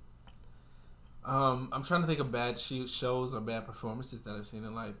 I'm trying to think of bad shows or bad performances that I've seen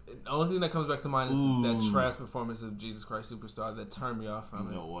in life. The only thing that comes back to mind is that trash performance of Jesus Christ Superstar that turned me off from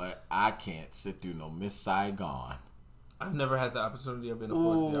it. You know what? I can't sit through no Miss Saigon. I've never had the opportunity. I've been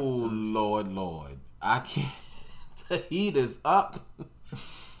afforded the opportunity. Lord. I can't. The heat is up.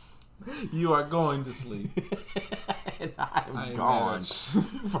 You are going to sleep. And I'm gone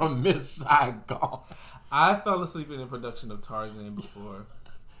from Miss Saigon. I fell asleep in a production of Tarzan before.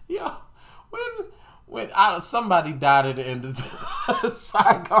 Yo, when somebody died at the end of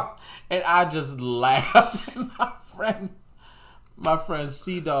Saigon, and I just laughed. My friend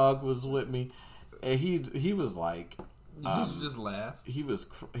C Dog was with me, and he was like, did you just laugh? He was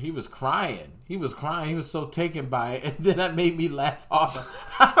crying. He was crying. He was so taken by it, and then that made me laugh harder.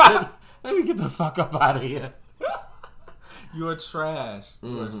 I said, "Let me get the fuck up out of here." You are trash.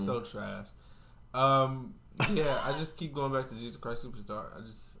 You are so trash. Yeah, I just keep going back to Jesus Christ Superstar.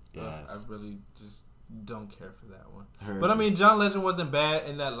 I really just don't care for that one. But I mean, John Legend wasn't bad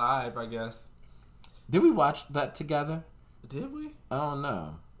in that live, I guess. Did we watch that together? Did we? I don't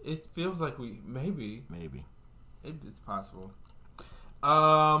know. It feels like we maybe. It's possible.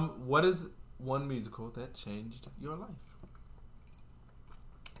 What is one musical that changed your life?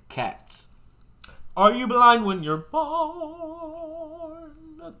 Cats. Are you blind when you're born?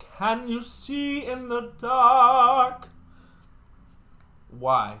 Can you see in the dark?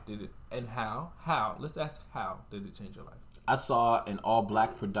 Why did it and how? How? Let's ask how did it change your life? I saw an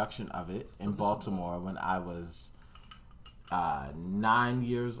all-black production of it in Baltimore when I was 9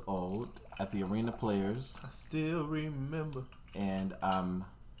 years old at the Arena Players. I still remember. And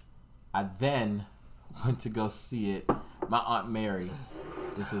I then went to go see it. My Aunt Mary,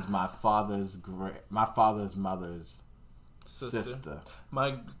 this is my father's mother's sister.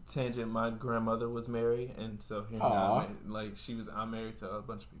 My grandmother was married, and so here now, I'm married to a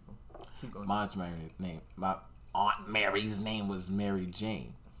bunch of people. Keep going. My Aunt Mary's name was Mary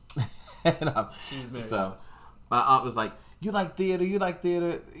Jane. And, she's married. So my aunt was like, you like theater,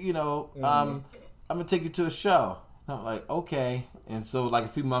 you know, I'm going to take you to a show. And I'm like, okay. And so like a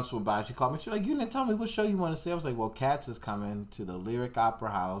few months went by, she called me. She's like, you didn't tell me what show you want to see. I was like, well, Cats is coming to the Lyric Opera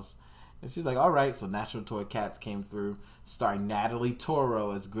House. And she's like, all right. So National Tour Cats came through, starring Natalie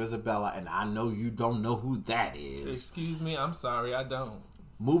Toro as Grisabella. And I know you don't know who that is. Excuse me, I'm sorry, I don't.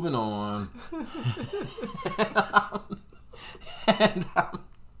 Moving on.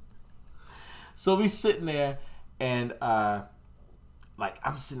 So we sitting there, and I'm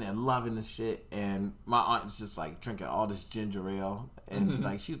sitting there loving this shit, and my aunt's just like drinking all this ginger ale, and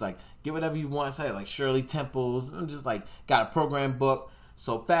like she's like, get whatever you want. So I had like Shirley Temples, and I'm just like got a program book.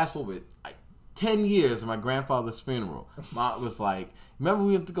 So fast forward like 10 years of my grandfather's funeral. My aunt was like, remember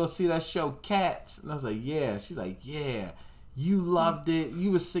we went to go see that show Cats? And I was like, yeah. She's like, yeah. You loved it.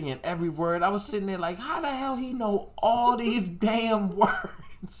 You was singing every word. I was sitting there like, how the hell he know all these damn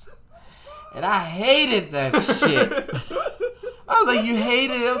words? And I hated that shit. I was like, you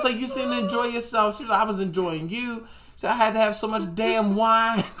hated it? I was like, you seemed to enjoy yourself. She was like, I was enjoying you. So I had to have so much damn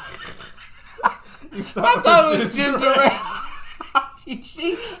wine. I thought it was ginger ale.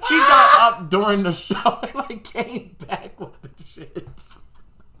 She got up during the show and like came back with the shits.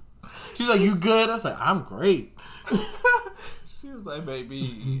 She's like, you good? I was like, I'm great. She was like,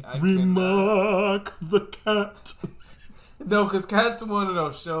 baby, I Remark the cat. No, because Cat's one of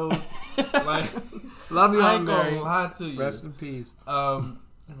those shows. Like, love you, I ain't Mary. gonna lie to you. Rest in peace.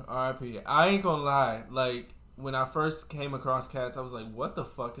 R.I.P. I ain't gonna lie. Like, when I first came across Cats, I was like, what the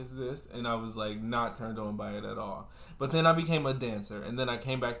fuck is this? And I was like, not turned on by it at all. But then I became a dancer, and then I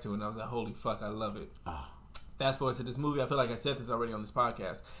came back to it, and I was like, holy fuck, I love it. Oh. Fast forward to this movie. I feel like I said this already on this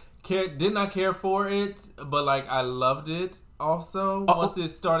podcast. Did not care for it, but like I loved it also once it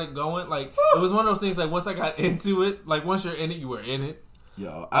started going. Like it was one of those things like once I got into it, like once you're in it, you were in it.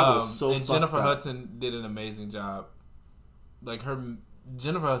 Yo, I was so and fucked Jennifer up. Hudson did an amazing job. Like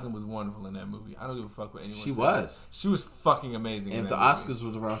Jennifer Hudson was wonderful in that movie. I don't give a fuck what anyone says. She was. She was fucking amazing. And if the movie. Oscars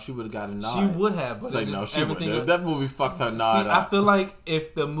was around, she would have got a nod. She would have, but like, just no, she everything. wouldn't. That movie fucked her nod up. I feel like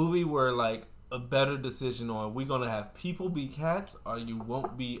if the movie were like a better decision on we're gonna have people be cats or you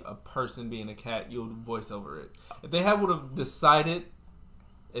won't be a person being a cat, you'll voice over it. If they would have decided,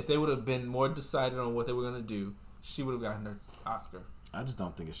 if they would have been more decided on what they were gonna do, she would have gotten her Oscar. I just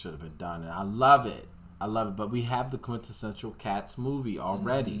don't think it should have been done, and I love it. But we have the quintessential Cats movie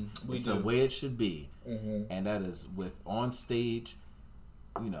already. Mm-hmm. It's the way it should be, and that is with on stage,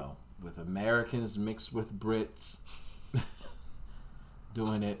 with Americans mixed with Brits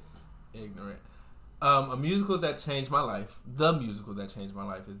doing it. Ignorant. A musical that changed my life. The musical that changed my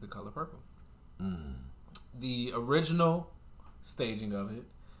life is The Color Purple. The original staging of it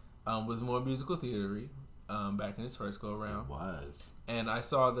was more musical theater-y back in its first go around. It was. And I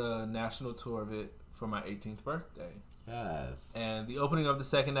saw the national tour of it for my 18th birthday. Yes. And the opening of the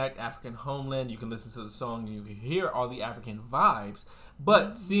second act, African Homeland, you can listen to the song and you can hear all the African vibes.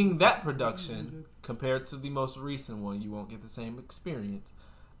 But seeing that production compared to the most recent one, you won't get the same experience.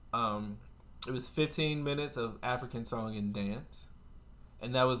 It was 15 minutes of African song and dance.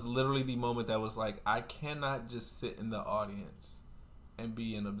 And that was literally the moment that was like, I cannot just sit in the audience and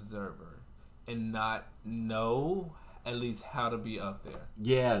be an observer and not know at least how to be up there.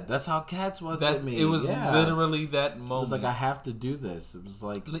 Yeah, that's how Cats was with me. It was literally that moment. It was like, I have to do this. It was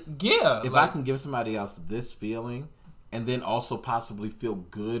like, yeah. If I can give somebody else this feeling and then also possibly feel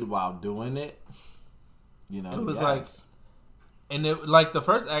good while doing it, it was like... And it, like the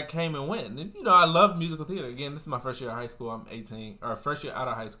first act came and went. And, I love musical theater. Again, this is my first year of high school. I'm 18, or first year out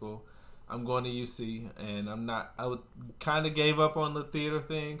of high school. I'm going to UC, and I kind of gave up on the theater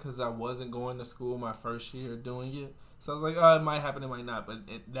thing because I wasn't going to school my first year doing it. So I was like, oh, it might happen, it might not. But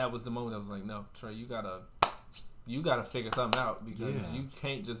that was the moment I was like, no, Trey, you gotta figure something out because you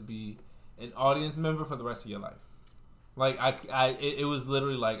can't just be an audience member for the rest of your life. Like it was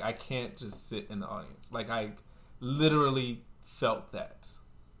literally like I can't just sit in the audience. Like I literally felt that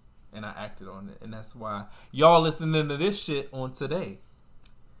and I acted on it, and that's why y'all listening to this shit on today.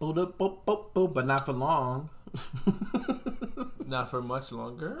 But not for long. Not for much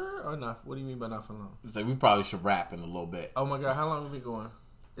longer, or not? What do you mean by not for long? It's like we probably should wrap in a little bit. Oh my god, how long have we been going?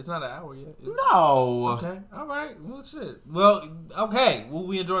 It's not an hour yet. No. Okay, all right. Well, shit. Well, okay. Well,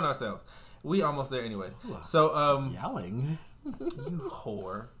 we enjoying ourselves. We almost there, anyways. So, yelling. You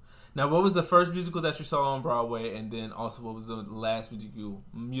whore. Now, what was the first musical that you saw on Broadway, and then also what was the last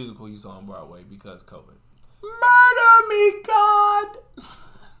musical you saw on Broadway because COVID? Murder me, God,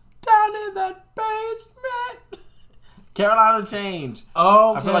 down in that basement. Carolina Change.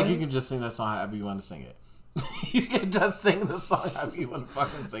 Oh, okay. I feel like you can just sing that song however you want to sing it. You can just sing the song however you want to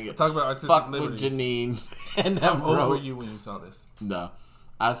fucking sing it. Talk about artistic Fuck liberties. with Janine and them. How old were you when you saw this? No,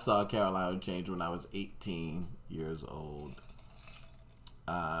 I saw Carolina Change when I was 18 years old.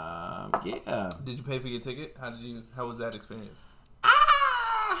 Yeah. Did you pay for your ticket? How was that experience?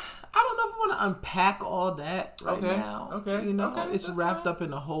 I don't know if I want to unpack all that now. Okay. It's wrapped up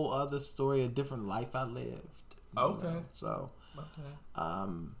in a whole other story, a different life I lived. Okay. So,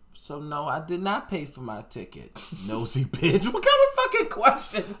 so no, I did not pay for my ticket. Nosy bitch. What kind of fucking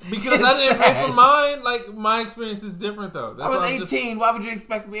question? Because I didn't pay for mine. Like, my experience is different, though. I was 18. Why would you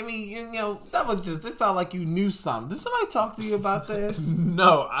expect me? I mean, that was just, it felt like you knew something. Did somebody talk to you about this?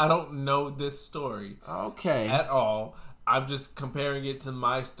 No, I don't know this story. Okay. At all. I'm just comparing it to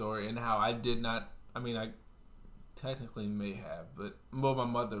my story and how I did not, I technically may have, but, well, my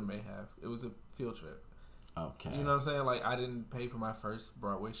mother may have. It was a field trip. Okay. You know what I'm saying? Like, I didn't pay for my first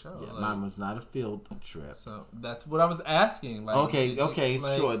Broadway show. Yeah, like, mine was not a field trip. So that's what I was asking. Like, okay, you,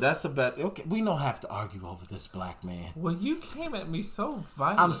 like, sure. That's a bet. Okay, we don't have to argue over this, black man. Well, you came at me so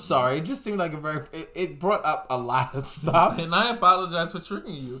violently. I'm sorry. It just seemed like a very. It brought up a lot of stuff. And I apologize for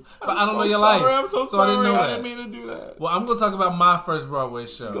tricking you. But I don't know your life. life. I'm so sorry. I didn't mean to do that. Well, I'm going to talk about my first Broadway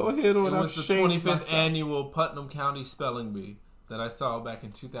show. Go ahead on. It was the 25th annual Putnam County Spelling Bee that I saw back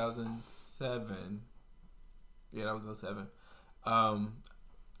in 2007. Yeah, that was 2007.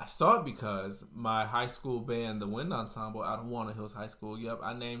 I saw it because my high school band, the Wind Ensemble, out of Walnut Hills High School. Yep,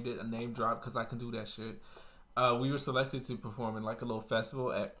 I named it a name drop because I can do that shit. We were selected to perform in like a little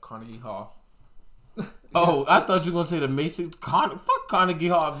festival at Carnegie Hall. Oh, I thought you were gonna say the Macy's. Fuck Carnegie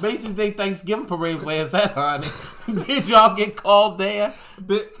Hall. Macy's Day Thanksgiving Parade. Where's that, honey? Did y'all get called there?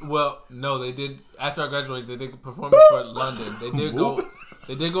 Well, no, they did. After I graduated, they did perform for London. They did go.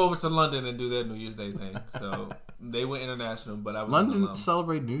 They did go over to London and do their New Year's Day thing. So they went international, but I was London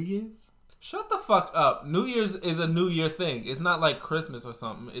celebrate New Year's? Shut the fuck up. New Year's is a New Year thing. It's not like Christmas or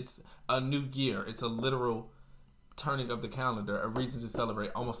something. It's a new year. It's a literal turning of the calendar, a reason to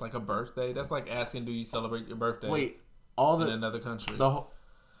celebrate, almost like a birthday. That's like asking, do you celebrate your birthday? Wait, in another country?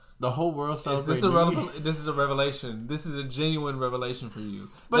 The whole world celebrates. This is a revelation. This is a genuine revelation for you,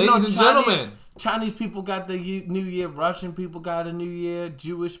 but ladies and gentlemen. Chinese people got the New Year. Russian people got a New Year.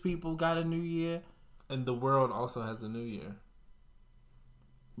 Jewish people got a New Year. And the world also has a New Year.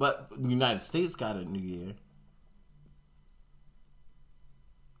 But the United States got a New Year.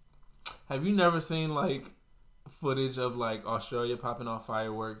 Have you never seen like footage of like Australia popping off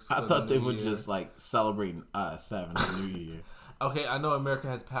fireworks? I thought they were just like celebrating us having a New Year. Okay, I know America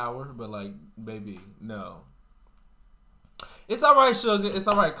has power, but like, baby, no. It's all right, sugar. It's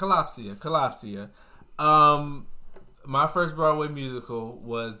all right. Collapsia. My first Broadway musical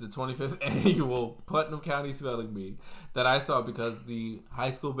was the 25th annual Putnam County Spelling Bee that I saw because the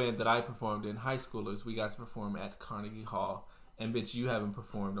high school band that I performed in, high schoolers, we got to perform at Carnegie Hall. And bitch, you haven't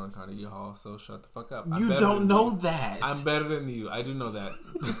performed on Carnegie Hall, so shut the fuck up. You don't know that. I'm better than you. I do know that.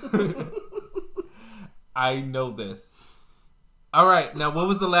 I know this. All right, now what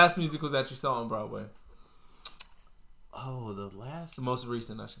was the last musical that you saw on Broadway? Oh, the most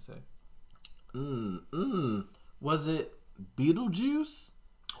recent, I should say. Was it Beetlejuice?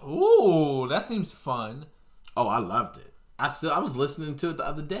 Ooh, that seems fun. Oh, I loved it. I was listening to it the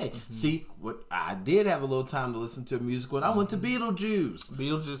other day. Mm-hmm. See, what I did have a little time to listen to a musical, and I went to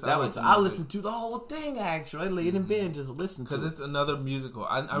Beetlejuice. I listened to the whole thing. Actually, I laid in bed and just listened to it because it's another musical.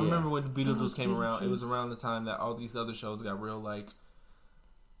 I remember when Beetlejuice came around. It was around the time that all these other shows got real like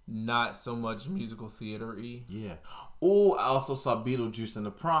not so much musical theater-y. Yeah. Oh, I also saw Beetlejuice and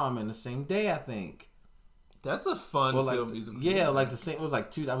the Prom in the same day. I think. That's a fun film musical. Yeah, like the same. It was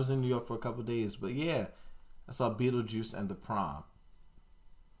like I was in New York for a couple of days, but yeah. I saw Beetlejuice and the Prom.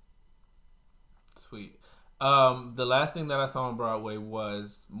 Sweet. The last thing that I saw on Broadway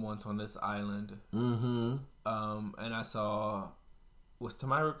was Once on This Island. Mm-hmm. And I saw, was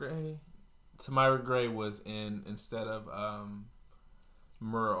Tamira Gray? Tamira Gray was in instead of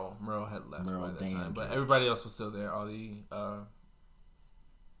Merle. Merle had left by that time, but everybody else was still there. All the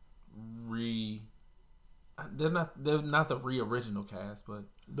they're not the original cast, but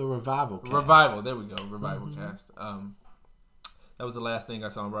the revival cast. There we go. Revival cast. That was the last thing I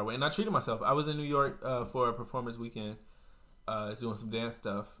saw on Broadway, and I treated myself. I was in New York for a performance weekend, doing some dance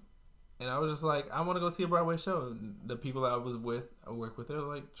stuff, and I was just like, I want to go see a Broadway show. And the people that I work with, they were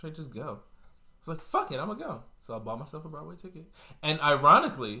like, Trey, just go. I was like, fuck it, I'm gonna go. So I bought myself a Broadway ticket, and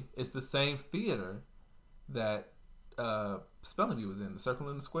ironically, it's the same theater that Spelling Bee was in, the Circle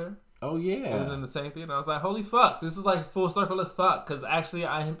in the Square. Oh, yeah. It was in the same theater. I was like, holy fuck, this is like full circle as fuck. Because actually,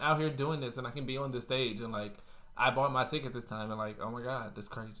 I am out here doing this and I can be on this stage. And like, I bought my ticket this time and like, oh my God, that's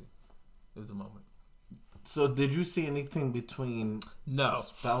crazy. It was a moment. So, did you see anything between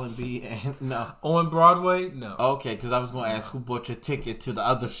Spelling Bee and no? On Broadway, no. Okay, because I was going to ask who bought your ticket to the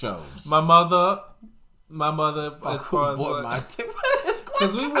other shows. My mother, as far as bought my ticket?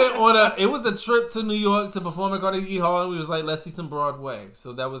 Because we went it was a trip to New York to perform at Carnegie Hall, and we was like, let's see some Broadway.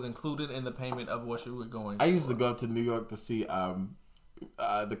 So that was included in the payment of what you were going for. I used to go up to New York to see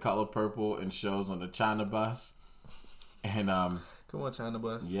The Color Purple and shows on the China bus. And come on, China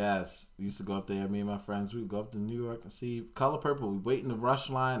bus. Yes. We used to go up there, me and my friends. We would go up to New York and see Color Purple. We wait in the rush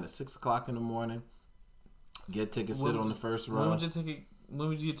line at 6 o'clock in the morning. Get tickets, sit on the first row. When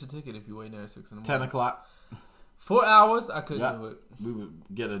would you get your ticket if you wait there at 6 in the morning? 10 o'clock. 4 hours? I couldn't do it. We would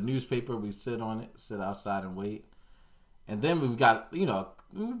get a newspaper. We sit on it, sit outside and wait. And then we've got,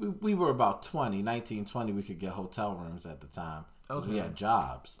 we were about 19, 20. We could get hotel rooms at the time. 'Cause we had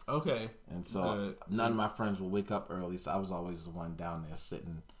jobs. Okay. And so none of my friends would wake up early, so I was always the one down there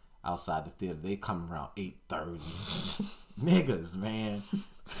sitting outside the theater. They come around 8:30. Niggas, man.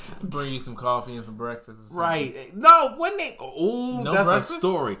 Bring you some coffee and some breakfast. Right. No, when they... Oh, no that's breakfast? a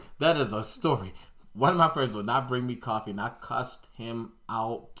story. That is a story. One of my friends would not bring me coffee, and I cussed him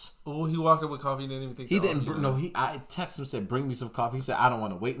out. Oh, he walked up with coffee and didn't even think he didn't. I texted him, said, "Bring me some coffee." He said, "I don't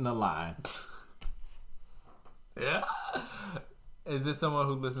want to wait in the line." Yeah. Is this someone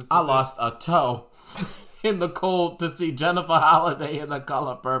who listens to I lost a toe in the cold to see Jennifer Holiday in The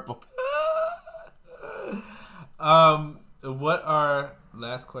Color Purple. What are...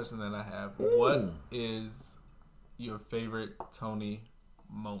 Last question that I have. What is your favorite Tony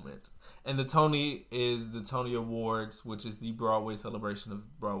moment? And the Tony is the Tony Awards, which is the Broadway celebration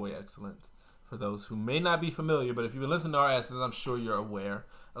of Broadway excellence. For those who may not be familiar, but if you've been listening to our asses, I'm sure you're aware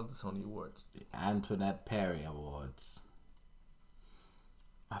of the Tony Awards. The Antoinette Perry Awards.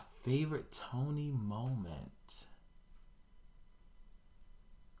 My favorite Tony moment,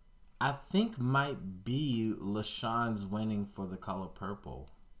 I think, might be LaShawn's winning for The Color Purple.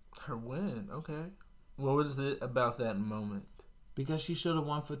 Her win, okay. What was it about that moment? Because she should have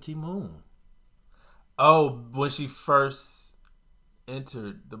won for T Moon. Oh, when she first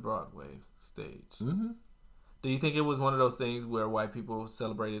entered the Broadway stage. Mm-hmm. Do you think it was one of those things where white people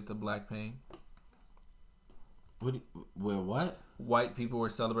celebrated the black pain? Where what? White people were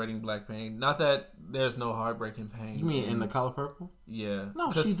celebrating black pain. Not that there's no heartbreaking pain. You mean in The Color Purple? Yeah.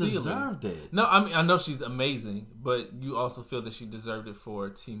 No, she deserved it. No, I mean, I know she's amazing, but you also feel that she deserved it for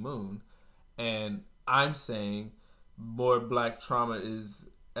T Moon. And I'm saying more black trauma is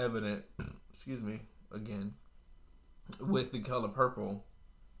evident, excuse me, again, with The Color Purple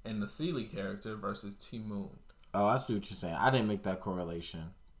and the Celie character versus T Moon. Oh, I see what you're saying. I didn't make that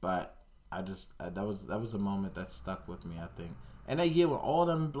correlation, but I just that was a moment that stuck with me, I think. And that year when all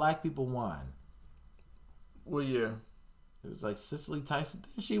them black people won. What year? It was like Cicely Tyson.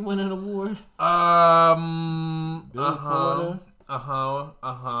 Didn't she win an award? Billy Porter.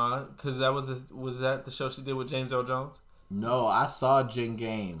 Because was that the show she did with James Earl Jones? No, I saw Jen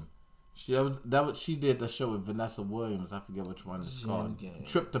Game. She did the show with Vanessa Williams. I forget which one it's called. Game.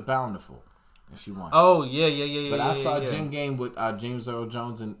 Trip to Bountiful. And she won. Oh, yeah. But I saw Jen Game with James Earl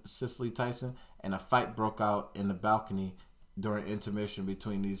Jones and Cicely Tyson, and a fight broke out in the balcony during intermission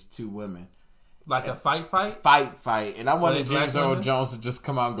between these two women. Like a fight? Fight. And I wanted James Earl Jones to just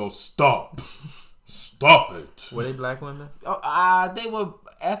come out and go, "Stop. Stop it." Were they black women? They were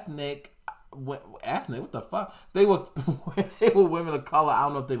ethnic. Ethnic? What the fuck? They were women of color. I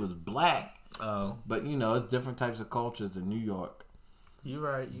don't know if they was black. Oh. But, it's different types of cultures in New York. You're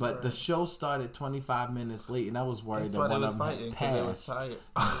right. But the show started 25 minutes late, and I was worried that one of them had passed.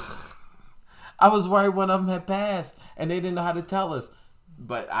 I was worried one of them had passed, and they didn't know how to tell us.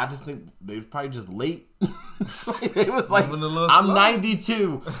 But I just think they was probably just late. It was like, I'm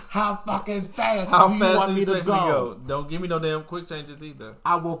 92. How fucking fast do you want me to go? Don't give me no damn quick changes either.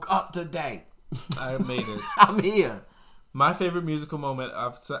 I woke up today. I made it. I'm here. My favorite musical moment,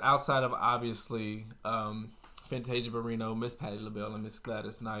 outside of obviously Fantasia Barrino, Miss Patti LaBelle, and Miss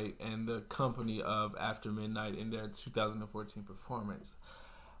Gladys Knight, and the company of After Midnight in their 2014 performance,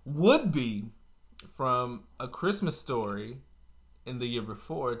 would be from A Christmas Story in the year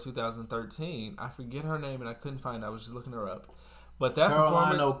before, 2013. I forget her name and I couldn't find it. I was just looking her up. But that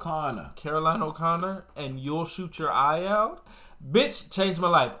Caroline O'Connor and You'll Shoot Your Eye Out, bitch, changed my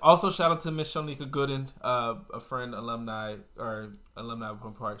life. Also, shout out to Miss Shonika Gooden, a friend, alumni of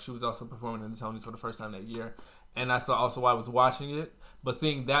Brooklyn Park. She was also performing in the Tonys for the first time that year. And that's also why I was watching it. But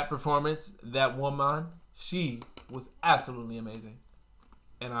seeing that performance, that woman, she was absolutely amazing.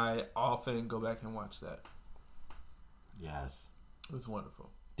 And I often go back and watch that. Yes. It was wonderful.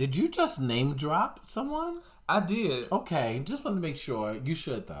 Did you just name drop someone? I did. Okay, just want to make sure. You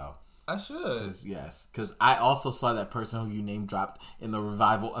should, though. I should. Because I also saw that person who you name dropped in the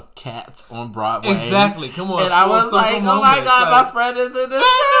revival of Cats on Broadway. Exactly. Come on. And I was like, oh my God, my friend is in this.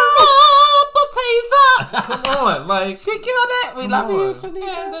 Come on. Like, she killed it. We love you, Shanika.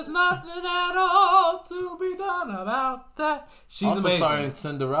 And there's nothing at all to be done about that. She's also amazing. Also in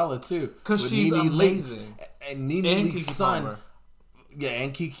Cinderella, too. Because she's amazing. And Nene Leakes' son. Palmer. Yeah,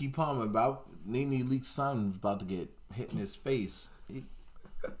 and Kiki Palmer. Nene Leakes' son was about to get hit in his face.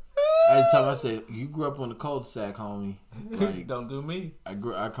 Every time I said, you grew up on the cul-de-sac, homie. Like, don't do me. I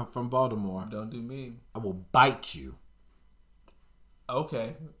come from Baltimore. Don't do me. I will bite you.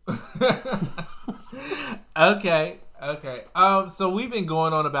 Okay. Okay. Okay. So we've been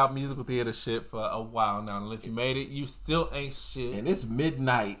going on about musical theater shit for a while now. And if you made it, you still ain't shit. And it's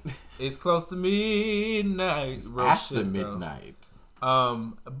midnight. It's close to midnight. It's Real after shit, midnight.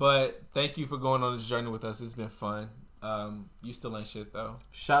 But thank you for going on this journey with us. It's been fun. You still ain't shit though.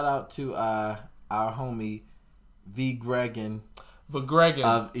 Shout out to our homie V. Gregan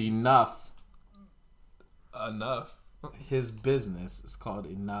of Enough. His business is called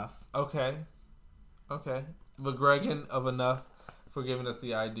Enough. Okay. McGregor of Enough for giving us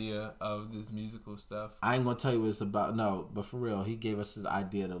the idea of this musical stuff. I ain't gonna tell you what it's about. No, but for real, he gave us his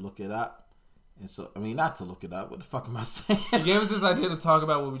idea to look it up. And so, I mean, not to look it up. What the fuck am I saying? He gave us this idea to talk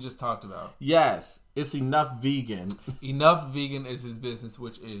about what we just talked about. Yes, it's Enough Vegan. Enough Vegan is his business,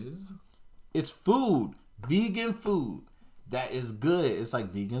 which is? It's food. Vegan food. That is good. It's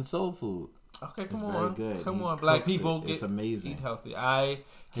like vegan soul food. Okay, it's very good. Come on, black people. It's amazing. Eat healthy. I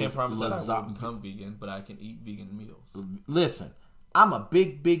can't promise that I will become vegan, but I can eat vegan meals. Listen, I'm a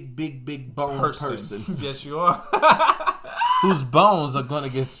big bone person. Yes, you are. Whose bones are going to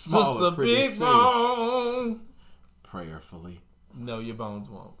get smaller Sister pretty Big soon. Bone. Prayerfully. No, your bones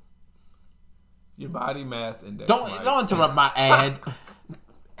won't. Your body mass index. Don't interrupt my ad.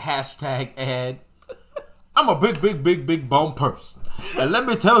 Hashtag ad. I'm a big bone person. And let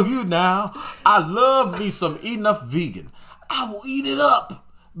me tell you now, I love me some Enough Vegan. I will eat it up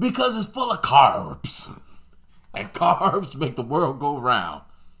because it's full of carbs. And carbs make the world go round.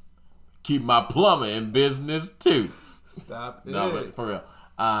 Keep my plumber in business too. Stop it. No, but for real.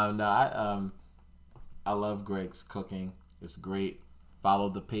 I love Greg's cooking. It's great. Follow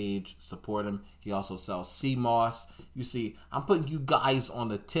the page. Support him. He also sells sea moss. You see, I'm putting you guys on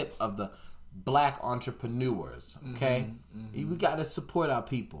the tip of the black entrepreneurs, okay? We got to support our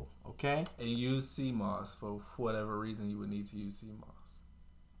people, okay? And use sea moss for whatever reason you would need to use sea moss.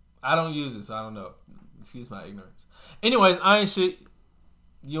 I don't use it, so I don't know. Excuse my ignorance. Anyways, I ain't shit.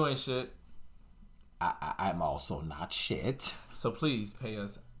 You ain't shit. I'm also not shit. So please pay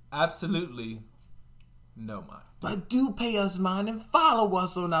us absolutely no mind. But do pay us mind and follow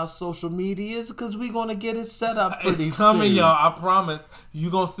us on our social medias because we're going to get it set up pretty soon. It's coming, soon. y'all. I promise.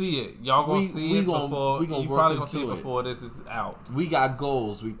 You going to see it. Y'all going to see it before. You probably going to see it before this is out. We got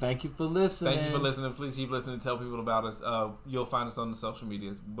goals. We thank you for listening. Thank you for listening. Please keep listening. Tell people about us. You'll find us on the social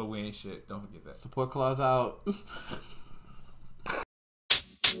medias, but we ain't shit. Don't forget that. Support clause out.